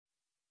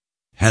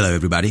Hello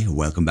everybody,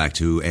 welcome back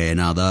to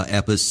another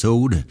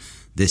episode.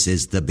 This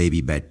is the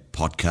Baby Bed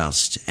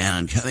Podcast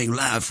and coming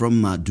live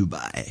from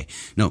Dubai.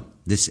 No,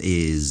 this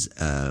is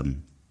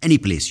any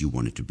place you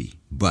want it to be,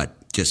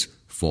 but just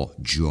for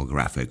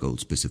geographical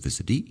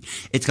specificity,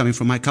 it's coming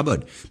from my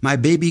cupboard, my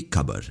baby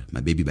cupboard, my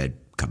baby bed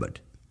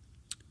cupboard.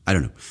 I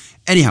don't know.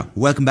 Anyhow,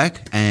 welcome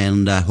back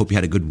and I hope you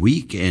had a good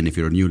week. And if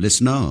you're a new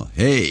listener,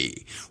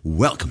 hey,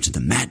 welcome to the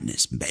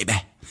madness, baby.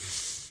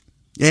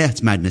 Yeah,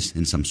 it's madness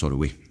in some sort of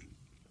way.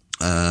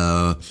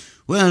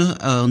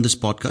 On this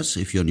podcast,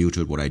 if you're new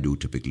to it, what I do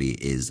typically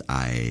is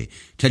I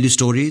tell you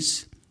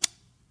stories,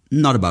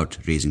 not about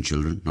raising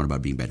children, not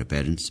about being better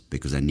parents,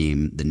 because the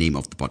name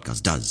of the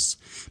podcast does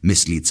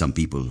mislead some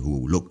people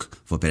who look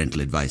for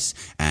parental advice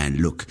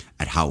and look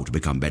at how to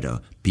become better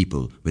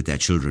people with their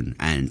children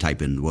and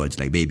type in words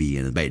like baby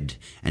and bed.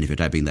 And if you're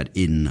typing that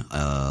in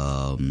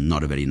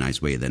not a very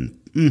nice way, then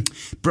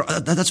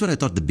that's what I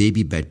thought, the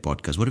Baby Bed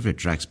Podcast. What if it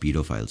attracts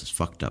pedophiles? It's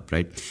fucked up,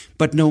 right?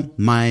 But no,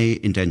 my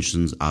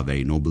intentions are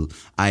very noble.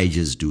 I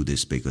just do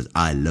this because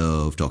I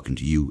love talking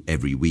to you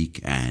every week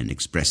and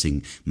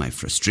expressing my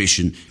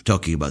frustration,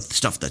 talking about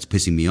stuff that's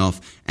pissing me off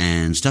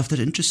and stuff that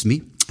interests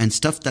me and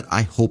stuff that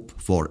I hope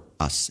for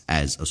us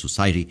as a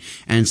society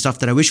and stuff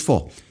that I wish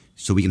for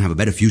so we can have a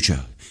better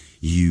future,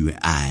 you,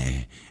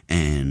 I,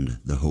 and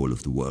the whole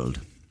of the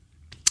world.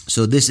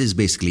 So this is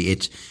basically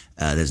it.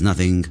 There's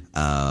nothing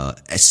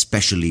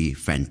especially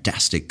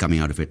fantastic coming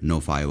out of it. No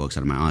fireworks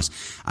out of my ass.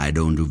 I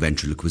don't do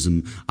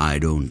ventriloquism. I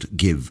don't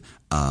give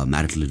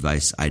marital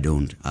advice. I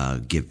don't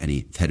give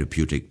any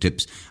therapeutic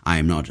tips. I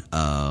am not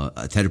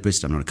a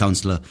therapist. I'm not a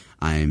counselor.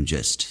 I am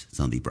just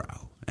Sandeep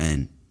Rao.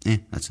 And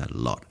that's a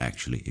lot,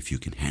 actually, if you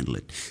can handle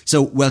it.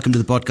 So welcome to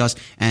the podcast,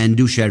 and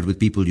do share it with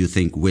people you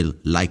think will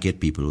like it,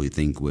 people who you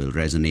think will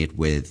resonate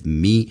with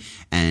me,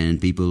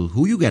 and people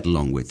who you get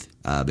along with.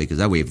 Because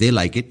that way, if they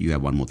like it, you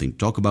have one more thing to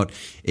talk about.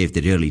 If they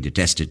really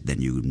detest it,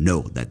 then you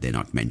know that they're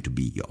not meant to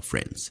be your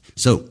friends.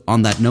 So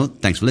on that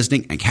note, thanks for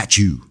listening, and catch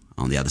you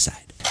on the other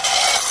side.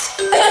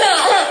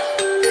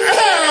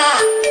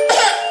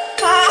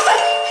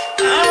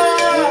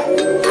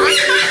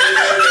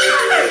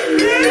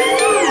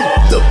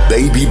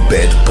 Baby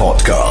Bed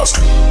Podcast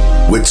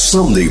with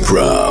Sandeep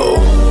Rao.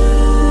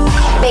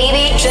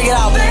 Baby, check it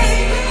out.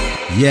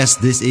 Yes,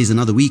 this is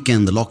another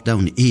weekend. The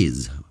lockdown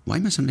is... Why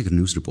am I sounding like a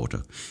news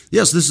reporter?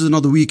 Yes, this is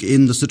another week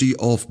in the city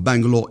of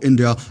Bangalore,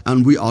 India,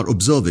 and we are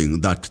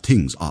observing that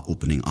things are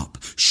opening up.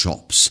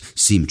 Shops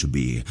seem to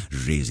be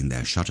raising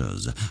their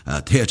shutters.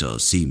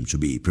 Theatres seem to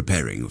be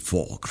preparing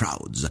for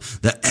crowds.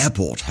 The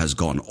airport has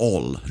gone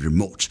all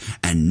remote,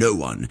 and no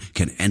one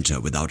can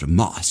enter without a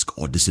mask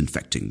or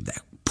disinfecting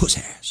their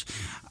pussies.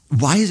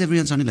 Why is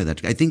everyone sounding like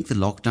that? I think the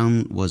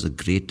lockdown was a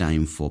great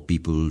time for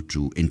people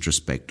to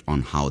introspect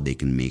on how they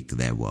can make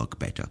their work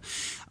better.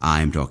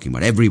 I'm talking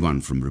about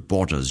everyone from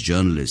reporters,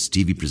 journalists,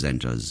 TV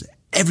presenters,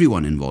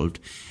 everyone involved.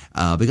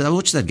 Because I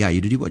watched that guy.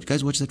 Did you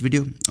guys watch that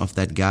video of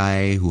that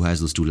guy who has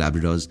those two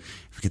Labradors? I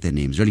forget their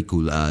names. Really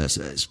cool.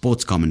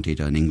 Sports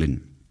commentator in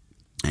England.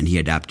 And he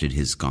adapted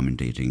his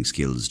commentating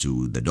skills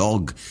to the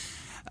dog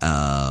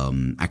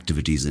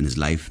activities in his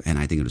life, and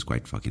I think it was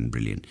quite fucking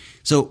brilliant.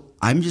 So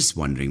I'm just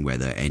wondering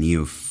whether any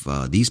of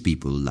these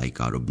people,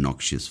 like our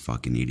obnoxious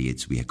fucking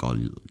idiots we call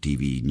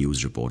TV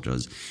news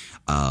reporters,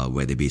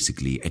 where they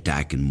basically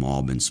attack and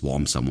mob and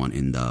swarm someone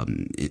in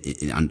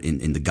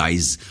the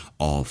guise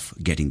of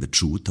getting the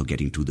truth or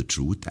getting to the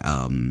truth.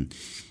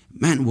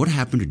 Man, what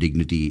happened to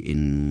dignity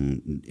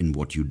in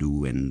what you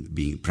do and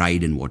being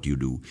pride in what you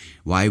do?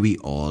 Why are we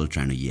all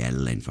trying to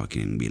yell and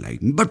fucking be like,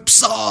 but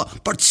sir,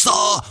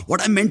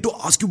 what I meant to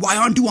ask you, why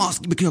aren't you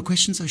asking? Because your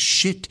questions are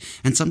shit.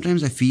 And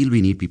sometimes I feel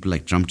we need people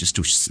like Trump just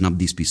to snub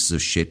these pieces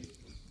of shit.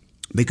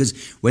 Because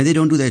when they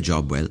don't do their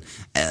job well,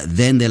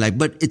 then they're like,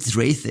 but it's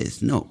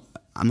racist. No,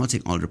 I'm not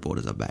saying all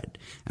reporters are bad.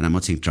 And I'm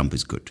not saying Trump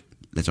is good.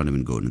 Let's not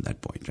even go into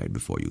that point, right,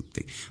 before you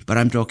think. But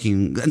I'm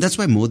talking, and that's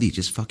why Modi is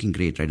just fucking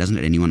great, right? Doesn't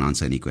let anyone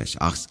answer any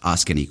question,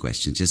 ask any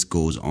questions. Just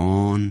goes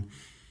on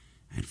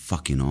and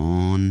fucking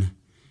on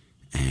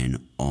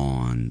and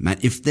on. Man,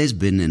 if there's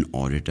been an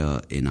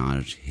orator in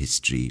our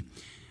history,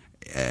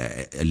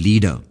 a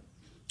leader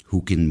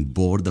who can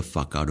bore the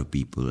fuck out of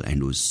people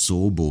and who's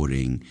so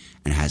boring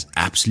and has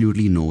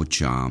absolutely no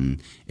charm,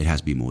 it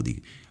has to be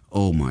Modi.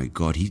 Oh my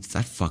God,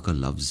 that fucker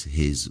loves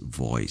his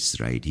voice,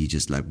 right? He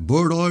just like,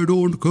 but I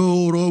don't care,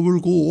 I will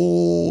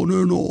go on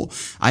and on.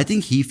 I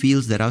think he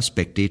feels there are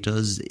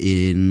spectators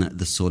in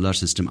the solar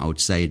system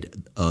outside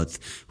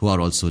Earth who are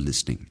also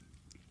listening.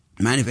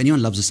 Man, if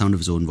anyone loves the sound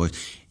of his own voice,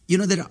 you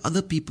know, there are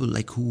other people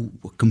like who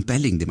were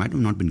compelling. They might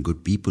have not been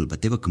good people,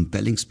 but they were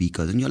compelling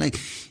speakers. And you're like,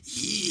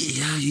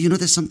 yeah, you know,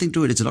 there's something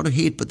to it. It's a lot of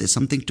hate, but there's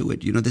something to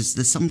it. You know,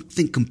 there's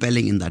something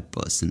compelling in that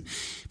person.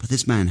 But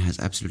this man has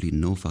absolutely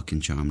no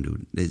fucking charm,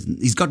 dude.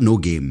 He's got no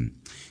game.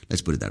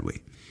 Let's put it that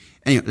way.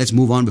 Anyway, let's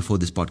move on before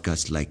this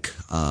podcast, like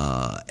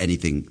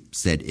anything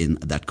said in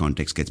that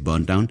context, gets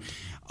burnt down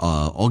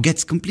or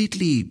gets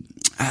completely,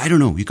 I don't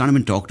know, you can't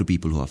even talk to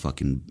people who are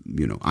fucking,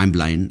 I'm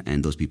blind,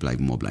 and those people are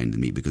even more blind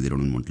than me because they don't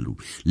even want to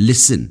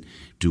listen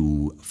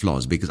to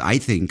flaws. Because I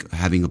think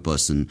having a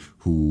person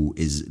who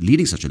is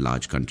leading such a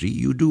large country,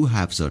 you do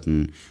have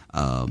certain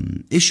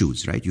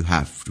issues, right? You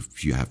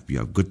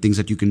have good things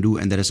that you can do,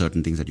 and there are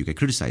certain things that you get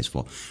criticized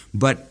for.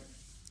 But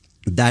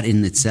that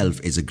in itself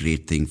is a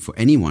great thing for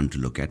anyone to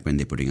look at when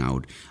they're putting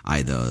out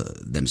either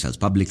themselves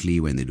publicly,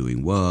 when they're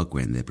doing work,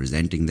 when they're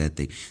presenting their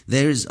thing.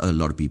 There's a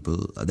lot of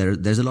people,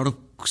 there's a lot of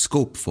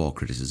scope for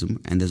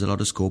criticism, and there's a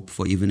lot of scope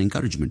for even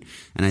encouragement.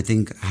 And I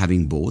think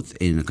having both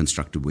in a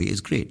constructive way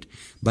is great.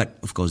 But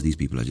of course, these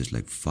people are just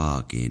like,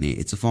 fucking,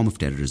 it's a form of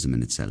terrorism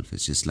in itself.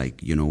 It's just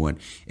like, you know what?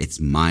 It's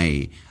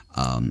my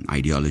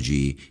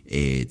ideology,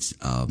 it's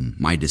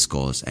my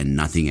discourse, and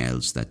nothing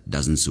else that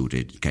doesn't suit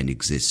it can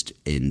exist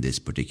in this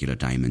particular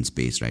time and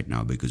space right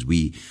now, because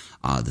we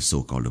are the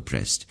so-called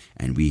oppressed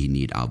and we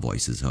need our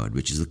voices heard,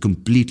 which is a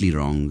completely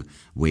wrong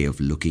way of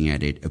looking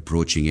at it,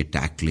 approaching it,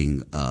 tackling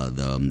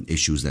the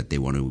issues that they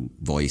want to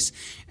voice.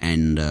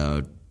 And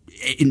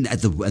in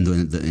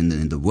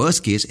the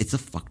worst case, it's a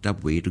fucked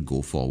up way to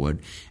go forward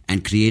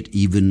and create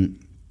even,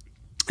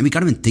 and we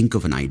can't even think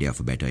of an idea of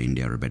a better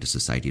India or a better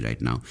society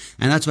right now.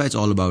 And that's why it's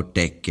all about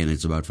tech, and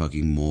it's about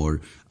fucking more,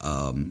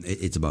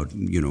 it's about,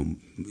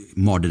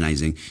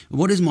 modernizing.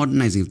 What is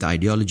modernizing if the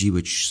ideology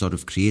which sort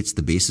of creates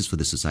the basis for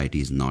the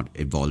society is not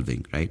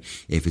evolving, right?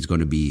 If it's going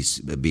to be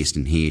based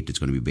in hate, it's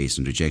going to be based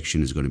in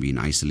rejection, it's going to be in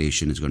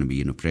isolation, it's going to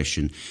be in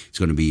oppression, it's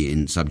going to be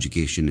in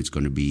subjugation, it's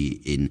going to be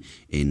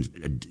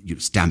in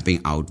stamping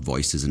out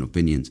voices and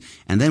opinions.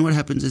 And then what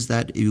happens is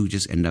that you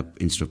just end up,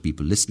 instead of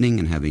people listening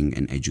and having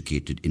an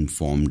educated,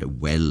 informed,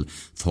 well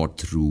thought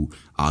through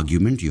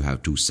argument, you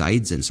have two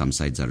sides, and some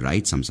sides are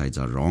right, some sides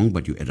are wrong,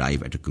 but you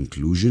arrive at a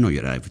conclusion, or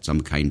you arrive at some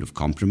kind of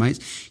compromise.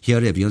 Here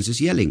everyone's just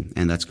yelling,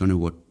 and that's going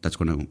to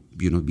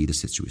be the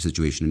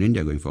situation in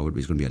India going forward.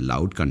 It's going to be a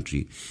loud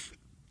country,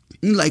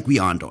 like we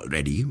aren't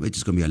already. It's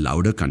just going to be a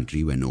louder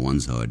country where no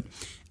one's heard,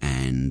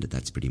 and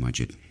that's pretty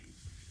much it.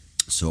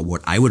 So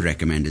what I would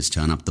recommend is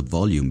turn up the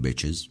volume,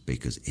 bitches,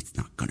 because it's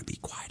not going to be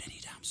quiet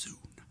anytime soon.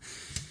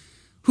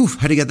 Whew,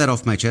 had to get that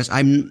off my chest.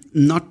 I'm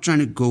not trying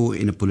to go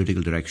in a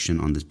political direction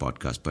on this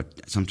podcast,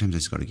 but sometimes I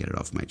just got to get it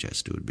off my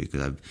chest, dude,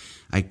 because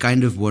I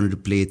kind of wanted to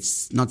play it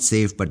not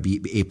safe, but be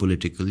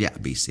apolitical. Yeah,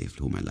 be safe.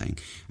 Who am I lying?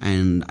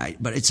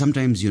 But it's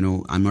sometimes,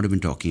 I'm not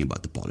even talking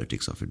about the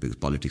politics of it, because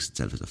politics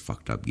itself is a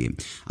fucked up game.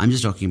 I'm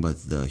just talking about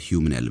the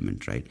human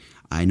element, right?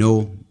 I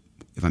know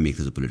if I make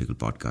this a political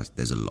podcast,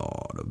 there's a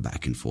lot of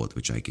back and forth,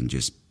 which I can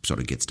just sort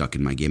of get stuck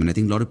in my game. And I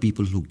think a lot of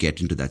people who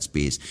get into that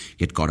space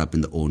get caught up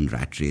in the own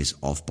rat race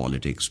of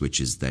politics, which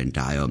is the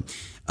entire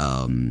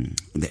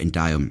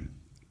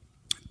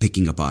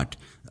picking apart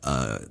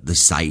the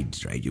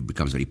sides, right? It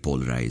becomes very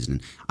polarized.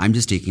 And I'm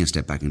just taking a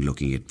step back and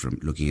looking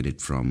at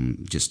it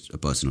from just a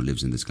person who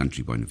lives in this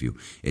country point of view.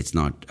 It's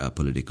not a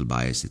political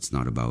bias. It's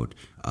not about.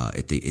 I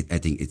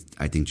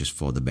think just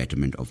for the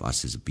betterment of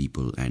us as a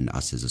people and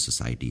us as a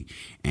society,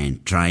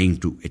 and trying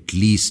to at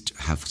least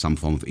have some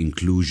form of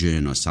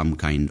inclusion or some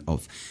kind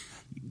of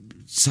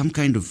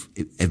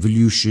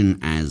evolution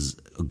as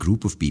a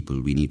group of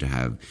people. We need to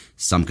have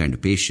some kind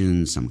of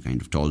patience, some kind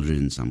of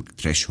tolerance, some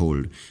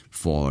threshold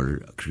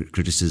for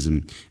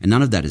criticism, and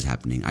none of that is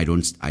happening. I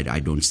don't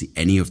see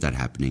any of that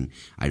happening.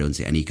 I don't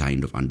see any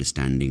kind of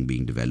understanding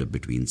being developed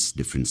between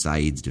different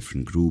sides,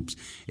 different groups.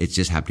 It's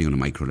just happening on a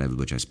micro level,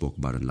 which I spoke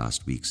about in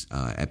last week's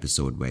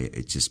episode, where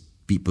it's just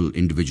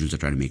individuals are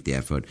trying to make the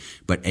effort,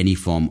 but any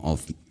form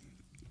of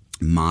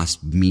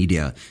mass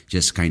media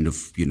just kind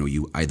of,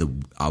 you either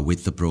are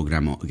with the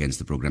program or against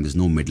the program. There's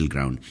no middle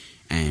ground,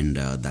 and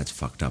that's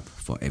fucked up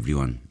for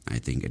everyone. I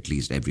think at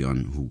least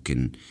everyone who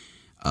can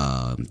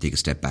take a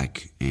step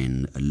back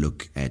and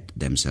look at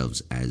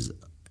themselves as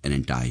an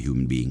entire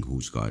human being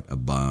who's got a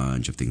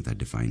bunch of things that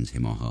defines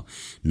him or her,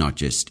 not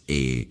just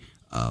a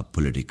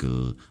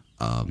political,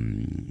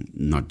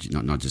 not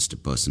just a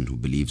person who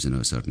believes in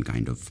a certain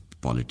kind of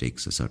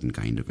politics, a certain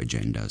kind of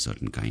agenda, a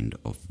certain kind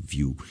of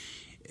view.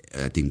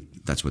 I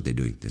think that's what they're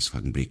doing. They're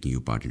fucking breaking you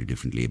apart into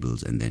different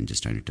labels, and then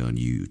just trying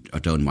to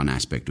turn one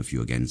aspect of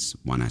you against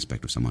one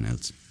aspect of someone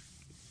else.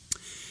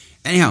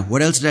 Anyhow,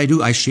 what else did I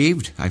do? I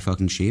shaved. I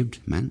fucking shaved,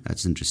 man.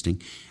 That's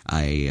interesting.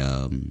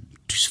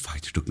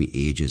 It took me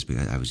ages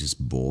because I was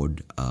just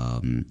bored.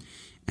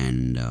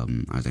 And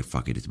I was like,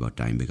 fuck it, it's about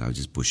time, because I was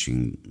just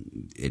pushing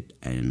it,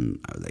 and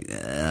I was like,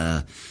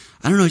 I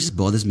don't know, it just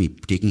bothers me.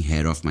 Taking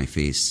hair off my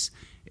face,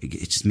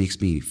 it just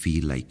makes me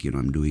feel like,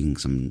 I'm doing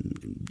some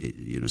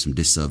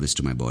disservice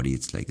to my body.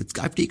 It's like,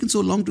 I've taken so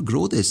long to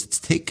grow this. It's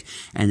thick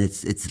and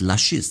it's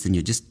luscious, and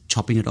you're just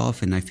chopping it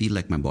off, and I feel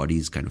like my body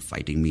is kind of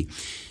fighting me.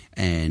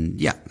 And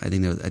yeah, I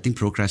think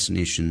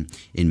procrastination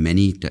in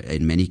many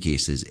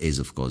cases is,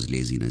 of course,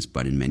 laziness,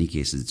 but in many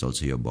cases it's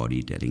also your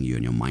body telling you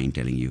and your mind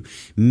telling you,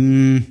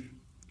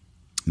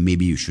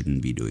 maybe you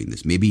shouldn't be doing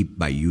this. Maybe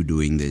by you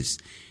doing this,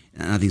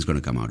 nothing's going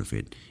to come out of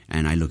it.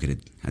 And I look at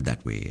it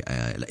that way,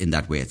 in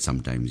that way at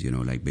sometimes,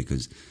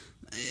 because,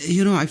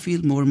 I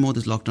feel more and more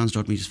this lockdown's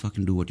taught me just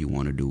fucking do what you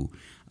want to do.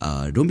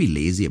 Don't be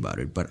lazy about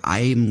it. But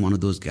I'm one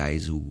of those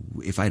guys who,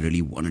 if I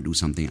really want to do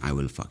something, I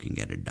will fucking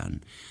get it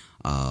done.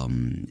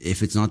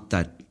 If it's not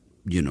that,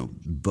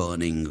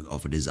 burning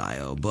of a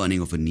desire or burning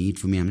of a need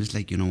for me, I'm just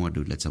like, you know what,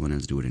 dude, let someone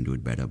else do it and do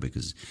it better.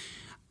 Because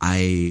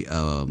I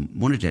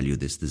want to tell you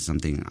this. This is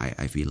something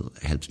I feel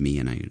helps me,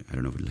 and I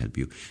don't know if it'll help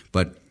you.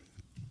 But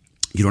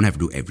you don't have to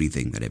do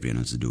everything that everyone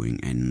else is doing,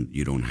 and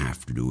you don't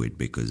have to do it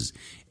because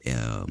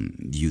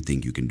you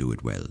think you can do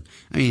it well.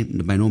 I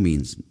mean, by no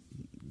means,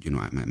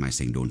 am I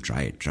saying don't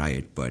try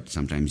it, but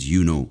sometimes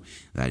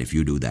that if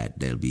you do that,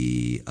 there'll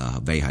be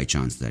a very high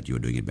chance that you're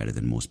doing it better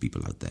than most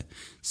people out there.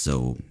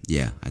 So,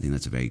 yeah, I think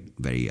that's a very,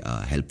 very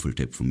helpful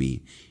tip for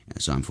me.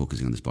 So I'm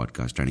focusing on this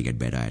podcast, trying to get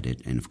better at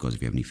it. And, of course,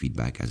 if you have any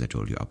feedback, as I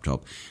told you up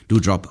top, do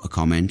drop a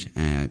comment.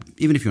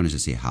 Even if you want to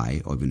just say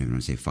hi, or even if you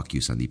want to say, fuck you,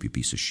 Sandeep, you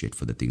piece of shit,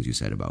 for the things you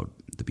said about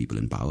the people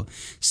in power.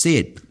 Say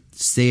it.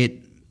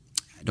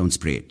 Don't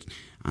spray it.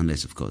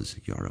 Unless, of course,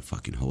 you're a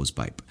fucking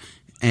hosepipe.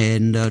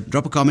 And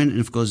drop a comment. And,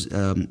 of course,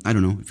 I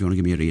don't know, if you want to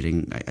give me a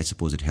rating, I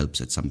suppose it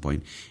helps at some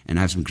point. And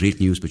I have some great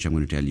news, which I'm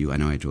going to tell you. I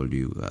know I told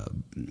you,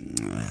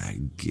 I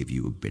gave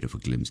you a bit of a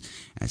glimpse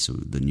as to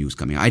the news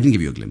coming. I didn't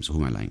give you a glimpse, so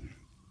who am I lying?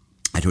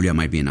 I told you I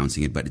might be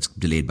announcing it, but it's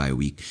delayed by a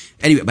week.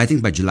 Anyway, I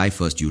think by July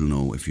 1st, you'll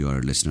know, if you're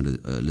a listener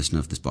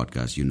of this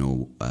podcast, you'll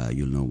know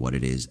what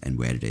it is and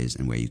where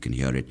you can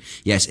hear it.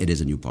 Yes, it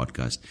is a new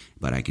podcast,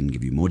 but I can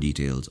give you more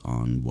details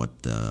on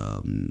what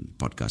the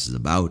podcast is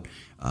about,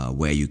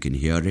 where you can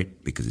hear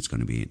it, because it's going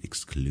to be an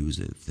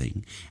exclusive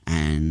thing.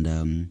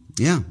 And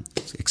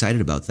excited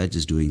about that,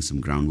 just doing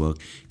some groundwork,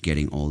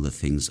 getting all the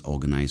things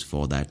organized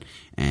for that.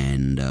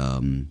 And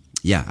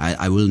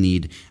I will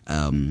need,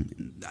 I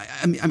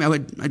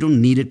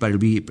don't need it, but it'll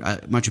be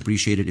much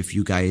appreciated if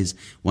you guys,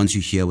 once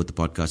you hear what the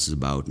podcast is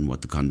about and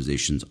what the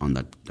conversations on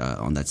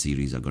that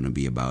series are going to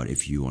be about,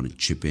 if you want to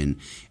chip in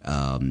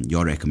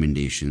your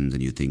recommendations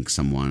and you think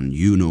someone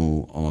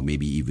or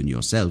maybe even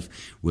yourself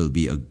will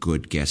be a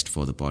good guest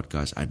for the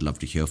podcast, I'd love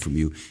to hear from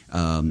you.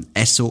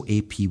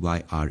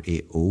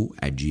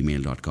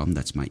 soapyrao@gmail.com.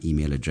 That's my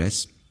email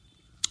address.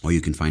 Or you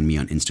can find me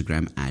on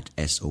Instagram at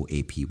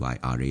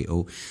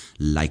SOAPYRAO.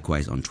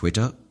 Likewise on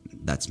Twitter.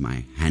 That's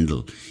my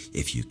handle,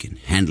 if you can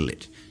handle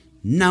it.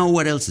 Now,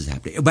 what else is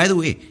happening? By the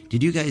way,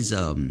 did you guys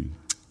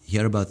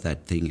hear about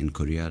that thing in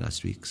Korea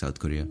last week, South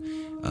Korea?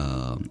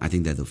 I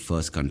think they're the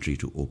first country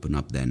to open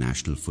up their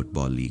National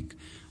Football League.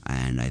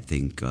 And I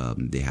think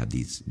they have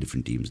these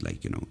different teams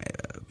like,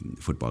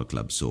 Football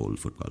Club, Seoul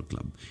Football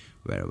Club.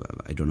 Where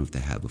I don't know if they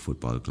have a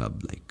football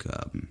club like...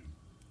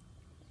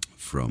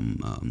 from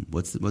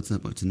what's the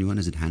new one?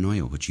 Is it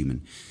Hanoi or Ho Chi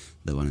Minh?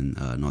 The one in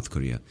North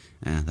Korea.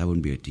 That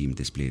wouldn't be a team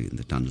they play in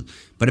the tunnel.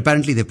 But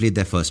apparently they played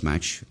their first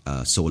match,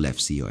 Seoul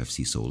FC or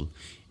FC Seoul.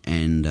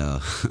 And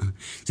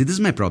see, this is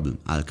my problem.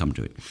 I'll come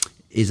to it.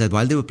 Is that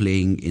while they were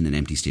playing in an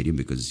empty stadium,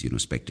 because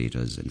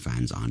spectators and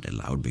fans aren't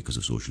allowed because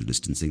of social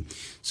distancing.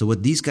 So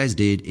what these guys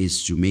did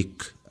is to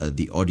make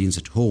the audience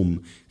at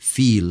home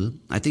feel,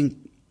 I think.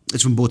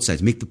 It's from both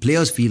sides. Make the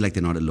players feel like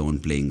they're not alone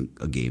playing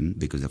a game,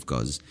 because, of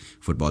course,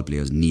 football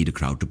players need a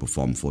crowd to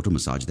perform for, to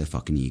massage their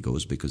fucking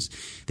egos, because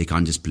they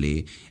can't just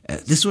play.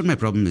 This is what my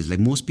problem is. Like,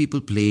 most people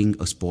playing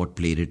a sport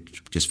played it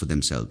just for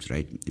themselves,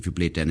 right? If you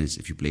play tennis,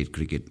 if you played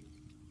cricket,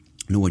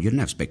 you didn't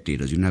have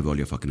spectators. You didn't have all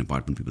your fucking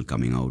apartment people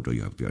coming out, or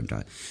you have your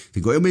entire...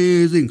 You go,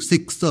 amazing,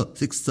 sixer.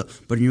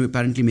 But when you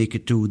apparently make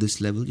it to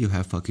this level, you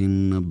have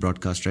fucking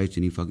broadcast rights,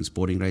 you need fucking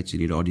sporting rights, you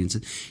need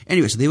audiences.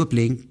 Anyway, so they were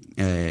playing,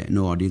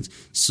 no audience.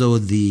 So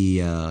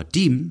the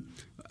team,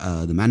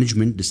 the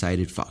management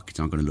decided, it's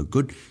not going to look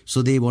good.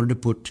 So they wanted to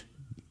put,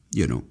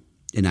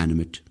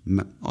 inanimate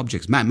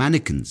objects,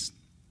 mannequins,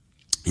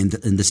 in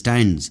the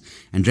stands,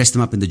 and dress them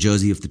up in the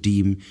jersey of the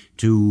team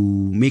to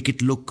make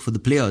it look for the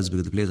players,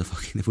 because the players are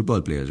fucking, they're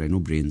football players, right? No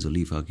brains,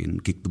 only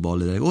fucking kick the ball.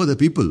 They're like, they're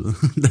people.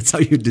 That's how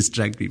you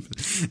distract people.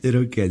 They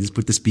don't care. Just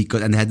put the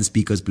speakers, and they had the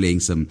speakers playing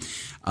some,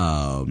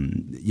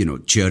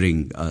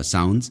 cheering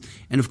sounds.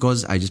 And of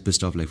course, I just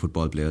pissed off like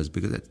football players,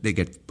 because they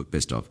get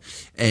pissed off.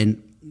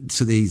 And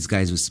so these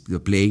guys were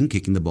playing,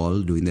 kicking the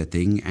ball, doing their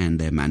thing, and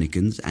their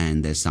mannequins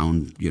and their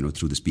sound,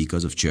 through the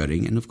speakers of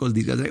cheering. And of course,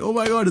 these guys are like, oh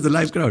my God, it's a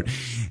live crowd.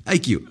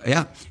 IQ,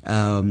 yeah.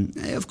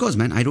 Of course,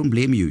 man, I don't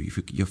blame you. If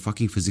you're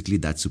fucking physically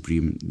that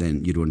supreme,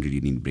 then you don't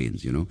really need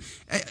brains,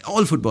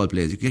 All football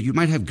players, you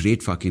might have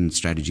great fucking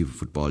strategy for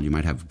football. You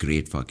might have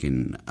great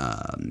fucking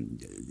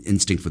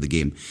instinct for the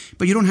game.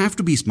 But you don't have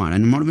to be smart.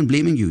 And I'm not even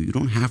blaming you. You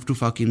don't have to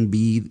fucking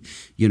be,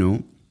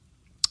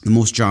 the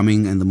most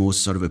charming and the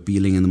most sort of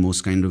appealing and the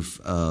most kind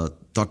of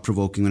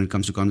thought-provoking when it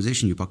comes to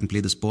conversation. You fucking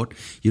play the sport.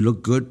 You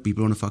look good.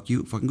 People want to fuck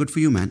you. Fucking good for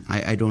you, man.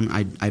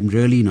 I'm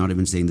really not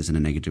even saying this in a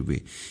negative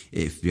way.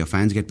 If your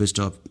fans get pissed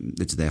off,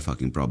 it's their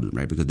fucking problem,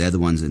 right? Because they're the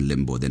ones in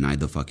limbo. They're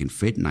neither fucking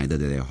fit, neither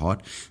they're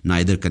hot,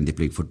 neither can they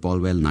play football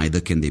well, neither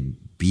can they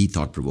be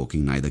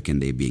thought-provoking, neither can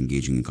they be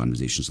engaging in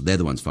conversation. So they're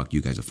the ones, fuck,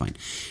 you guys are fine.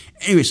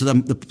 Anyway, so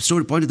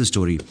the point of the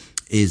story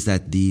is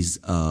that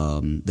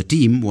the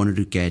team wanted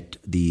to get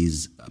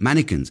these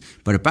mannequins.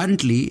 But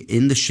apparently,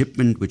 in the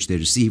shipment which they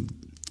received,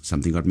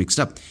 something got mixed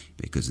up.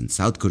 Because in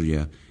South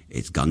Korea,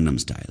 it's Gangnam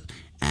Style.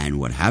 And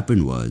what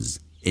happened was,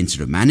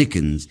 instead of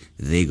mannequins,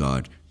 they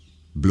got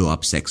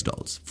blow-up sex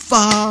dolls.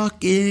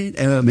 Fucking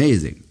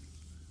amazing.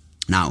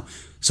 Now,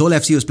 Seoul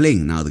FC was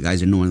playing. Now, the guys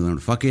didn't know whether they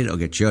wanted to fuck it or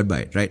get cheered by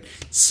it, right?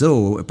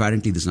 So,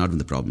 apparently, this is not even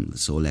the problem. The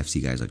Seoul FC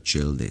guys are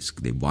chill.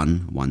 They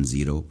won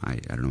 1-0. I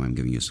don't know why I'm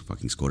giving you a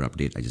fucking score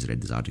update. I just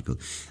read this article.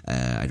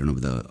 I don't know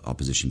with the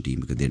opposition team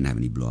because they didn't have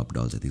any blow-up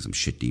dolls. I think some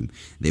shit team.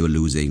 They were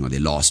losing or they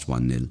lost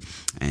 1-0.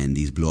 And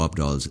these blow-up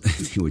dolls,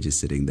 they were just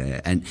sitting there.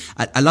 And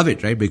I love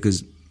it, right?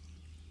 Because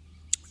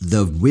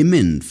the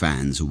women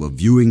fans who were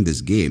viewing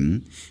this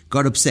game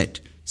got upset,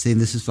 saying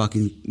this is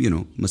fucking,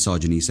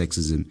 misogyny,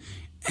 sexism.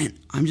 And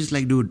I'm just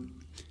like, dude,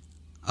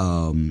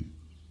 right?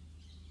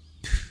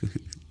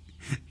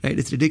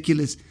 It's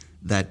ridiculous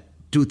that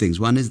two things.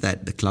 One is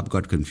that the club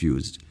got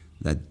confused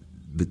that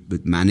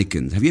with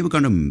mannequins. Have you ever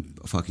gone to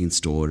a fucking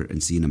store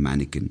and seen a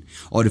mannequin?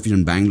 Or if you're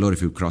in Bangalore,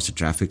 if you cross a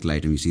traffic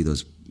light and you see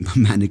those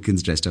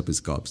mannequins dressed up as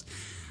cops.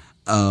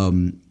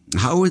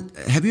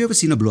 Have you ever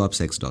seen a blow-up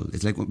sex doll?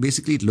 It's like,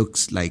 basically it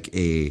looks like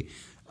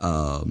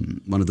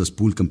one of those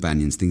pool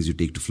companions, things you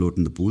take to float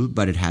in the pool,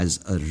 but it has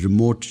a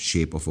remote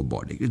shape of a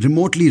body. It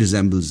remotely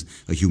resembles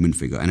a human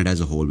figure, and it has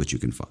a hole which you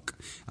can fuck,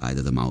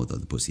 either the mouth or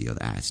the pussy or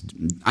the ass.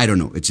 I don't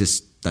know. It's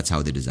just, that's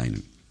how they design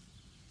it.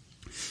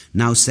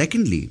 Now,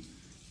 secondly,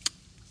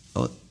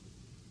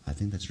 I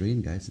think that's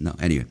rain, guys. No,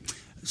 anyway.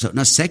 So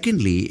now,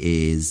 secondly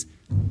is,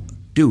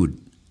 dude,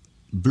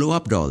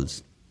 blow-up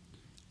dolls.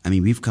 I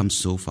mean, we've come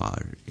so far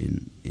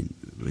with.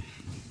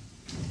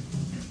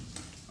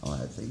 Oh,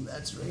 I think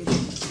that's raining.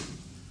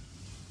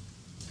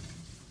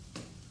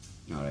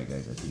 All right,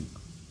 guys.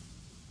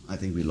 I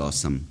think we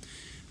lost some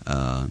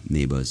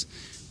neighbors.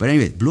 But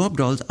anyway, blow-up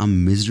dolls are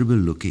miserable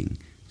looking.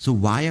 So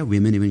why are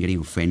women even getting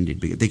offended?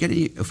 Because they get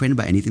offended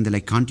by anything. They're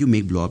like, can't you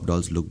make blow-up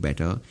dolls look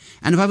better?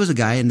 And if I was a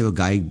guy and there were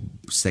guy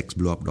sex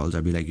blow-up dolls,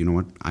 I'd be like, you know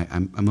what?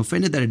 I'm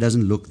offended that it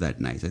doesn't look that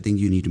nice. I think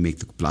you need to make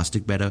the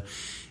plastic better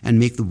and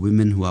make the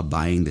women who are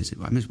buying this.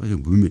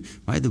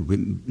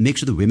 Make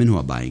sure the women who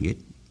are buying it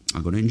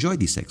are going to enjoy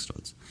these sex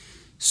dolls.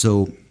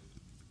 So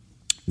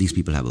these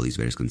people have all these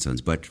various concerns.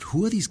 But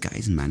who are these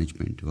guys in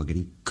management who are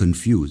getting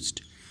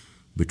confused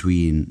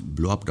between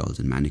blow-up dolls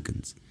and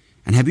mannequins?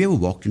 And have you ever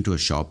walked into a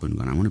shop and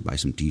gone, I want to buy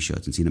some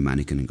t-shirts, and seen a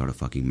mannequin and got a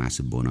fucking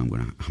massive boner? I'm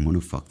going to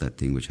fuck that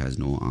thing which has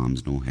no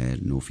arms, no hair,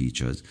 no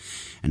features,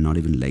 and not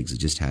even legs. It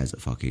just has a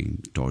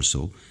fucking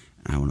torso.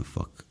 And I want to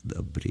fuck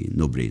the brain.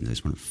 No brains. I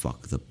just want to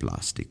fuck the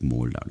plastic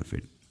mold out of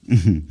it.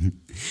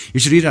 You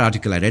should read an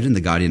article. I read it in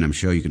The Guardian. I'm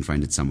sure you can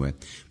find it somewhere.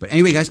 But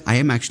anyway, guys, I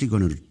am actually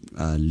going to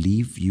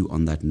leave you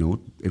on that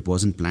note. It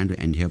wasn't planned to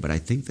end here, but I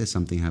think there's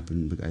something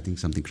happened. I think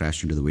something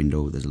crashed into the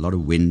window. There's a lot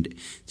of wind.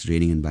 It's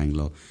raining in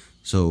Bangalore.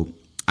 So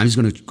I'm just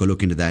going to go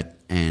look into that,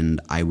 and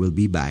I will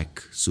be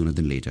back sooner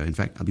than later. In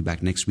fact, I'll be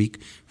back next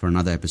week for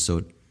another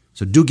episode.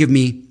 So do give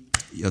me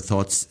your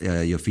thoughts,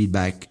 your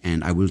feedback,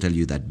 and I will tell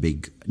you that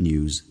big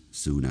news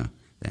sooner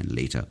than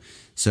later.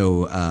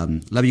 So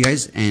love you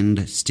guys,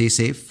 and stay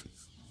safe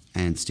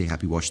and stay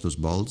happy. Wash those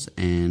balls,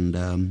 and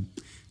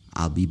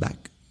I'll be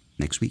back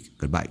next week.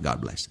 Goodbye.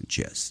 God bless, and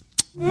cheers.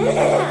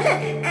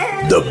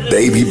 The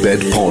Baby Bed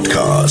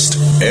Podcast,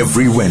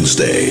 every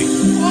Wednesday.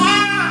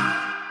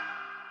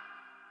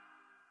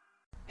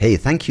 Hey,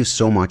 thank you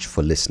so much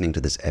for listening to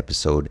this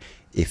episode.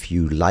 If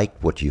you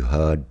liked what you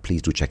heard,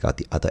 please do check out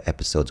the other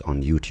episodes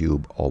on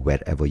YouTube or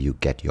wherever you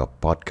get your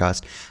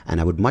podcast.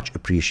 And I would much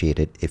appreciate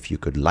it if you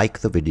could like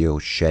the video,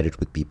 share it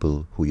with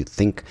people who you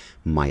think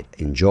might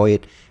enjoy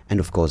it. And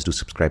of course, do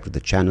subscribe to the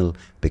channel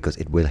because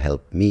it will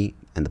help me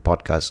and the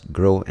podcast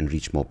grow and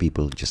reach more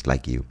people just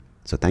like you.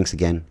 So thanks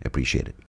again. Appreciate it.